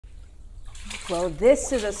Well,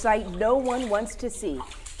 this is a sight no one wants to see.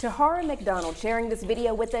 Tahara McDonald sharing this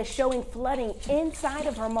video with us showing flooding inside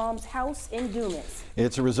of her mom's house in Dumas.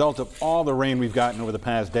 It's a result of all the rain we've gotten over the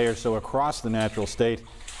past day or so across the natural state.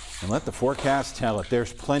 And let the forecast tell it,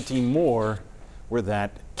 there's plenty more where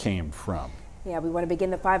that came from. Yeah, we want to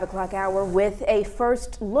begin the 5 o'clock hour with a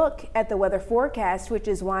first look at the weather forecast, which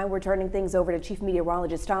is why we're turning things over to Chief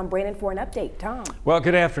Meteorologist Tom Brannon for an update. Tom. Well,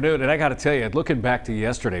 good afternoon. And I got to tell you, looking back to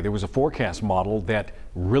yesterday, there was a forecast model that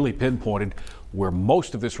really pinpointed where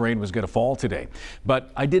most of this rain was going to fall today.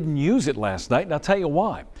 But I didn't use it last night, and I'll tell you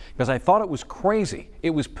why. Because I thought it was crazy.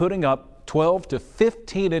 It was putting up 12 to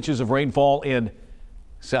 15 inches of rainfall in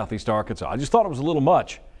southeast Arkansas. I just thought it was a little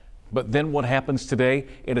much. But then what happens today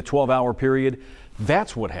in a 12-hour period?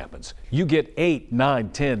 That's what happens. You get 8, 9,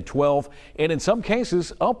 10, 12, and in some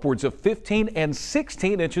cases upwards of 15 and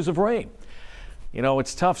 16 inches of rain. You know,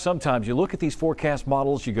 it's tough sometimes. You look at these forecast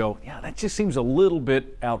models, you go, yeah, that just seems a little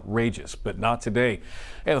bit outrageous, but not today.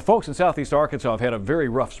 And the folks in southeast Arkansas have had a very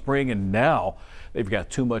rough spring, and now they've got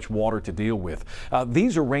too much water to deal with.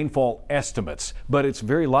 These are rainfall estimates, but it's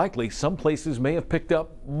very likely some places may have picked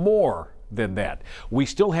up more than that. We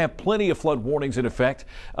still have plenty of flood warnings in effect,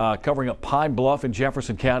 covering up Pine Bluff in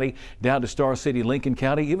Jefferson County, down to Star City, Lincoln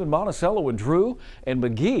County, even Monticello and Drew and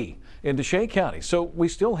McGee in Deshay County. So we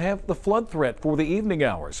still have the flood threat for the evening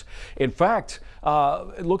hours. In fact,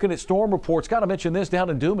 looking at storm reports, got to mention this down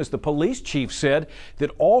in Dumas. The police chief said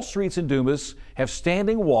that all streets in Dumas have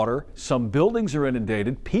standing water. Some buildings are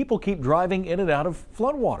inundated. People keep driving in and out of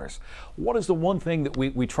floodwaters. What is the one thing that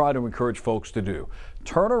we try to encourage folks to do?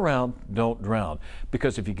 Turn around, don't drown.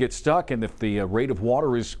 Because if you get stuck and if the rate of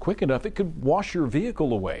water is quick enough, it could wash your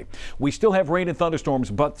vehicle away. We still have rain and thunderstorms,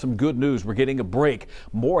 but some good news. We're getting a break.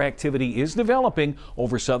 More activity is developing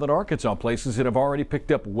over southern Arkansas, places that have already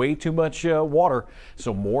picked up way too much water.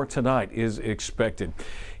 So more tonight is expected.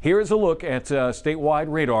 Here is a look at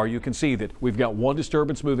statewide radar. You can see that we've got one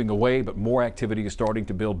disturbance moving away, but more activity is starting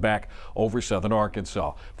to build back over southern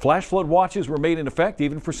Arkansas. Flash flood watches remain in effect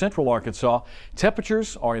even for central Arkansas.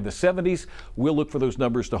 Temperatures are in the 70s. We'll look for those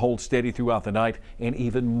numbers to hold steady throughout the night, and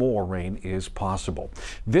even more rain is possible.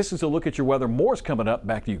 This is a look at your weather. More's coming up.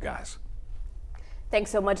 Back to you guys. Thanks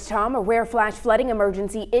so much, Tom. A rare flash flooding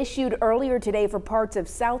emergency issued earlier today for parts of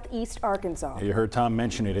southeast Arkansas. You heard Tom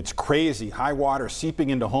mention it. It's crazy. High water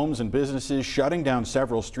seeping into homes and businesses, shutting down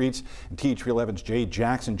several streets. And TH311's Jade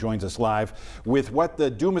Jackson joins us live with what the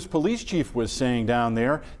Dumas police chief was saying down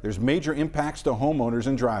there. There's major impacts to homeowners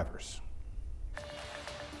and drivers.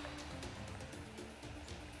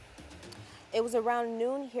 It was around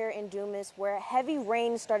noon here in Dumas where heavy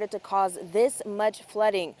rain started to cause this much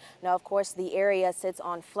flooding. Now, of course, the area sits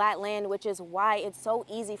on flat land, which is why it's so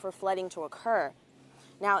easy for flooding to occur.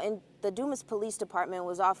 Now, the Dumas Police Department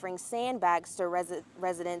was offering sandbags to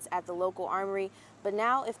residents at the local armory, but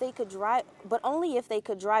now only if they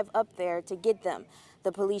could drive up there to get them.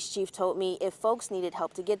 The police chief told me if folks needed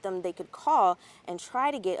help to get them, they could call and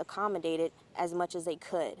try to get accommodated as much as they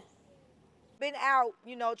could. Been out,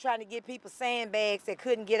 you know, trying to get people sandbags that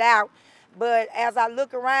couldn't get out. But as I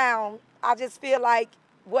look around, I just feel like,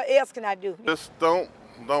 what else can I do? Just don't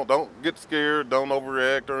get scared. Don't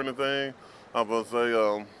overreact or anything. I'm gonna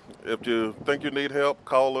say, if you think you need help,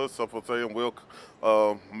 call us. I'm gonna say, and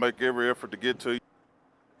we'll make every effort to get to you.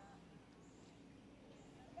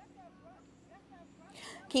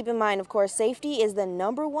 Keep in mind, of course, safety is the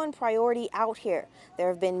 #1 priority out here. There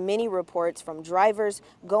have been many reports from drivers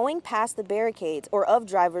going past the barricades or of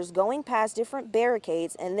drivers going past different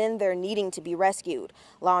barricades and then they're needing to be rescued.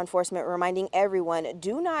 Law enforcement reminding everyone,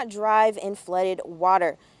 do not drive in flooded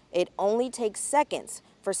water. It only takes seconds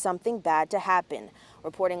for something bad to happen.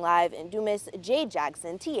 Reporting live in Dumas, Jade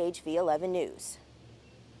Jackson, THV11 News.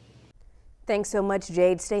 Thanks so much,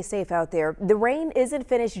 Jade. Stay safe out there. The rain isn't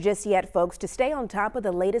finished just yet, folks. To stay on top of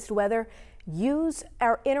the latest weather, use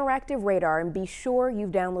our interactive radar and be sure you've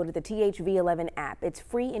downloaded the THV11 app. It's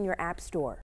free in your app store.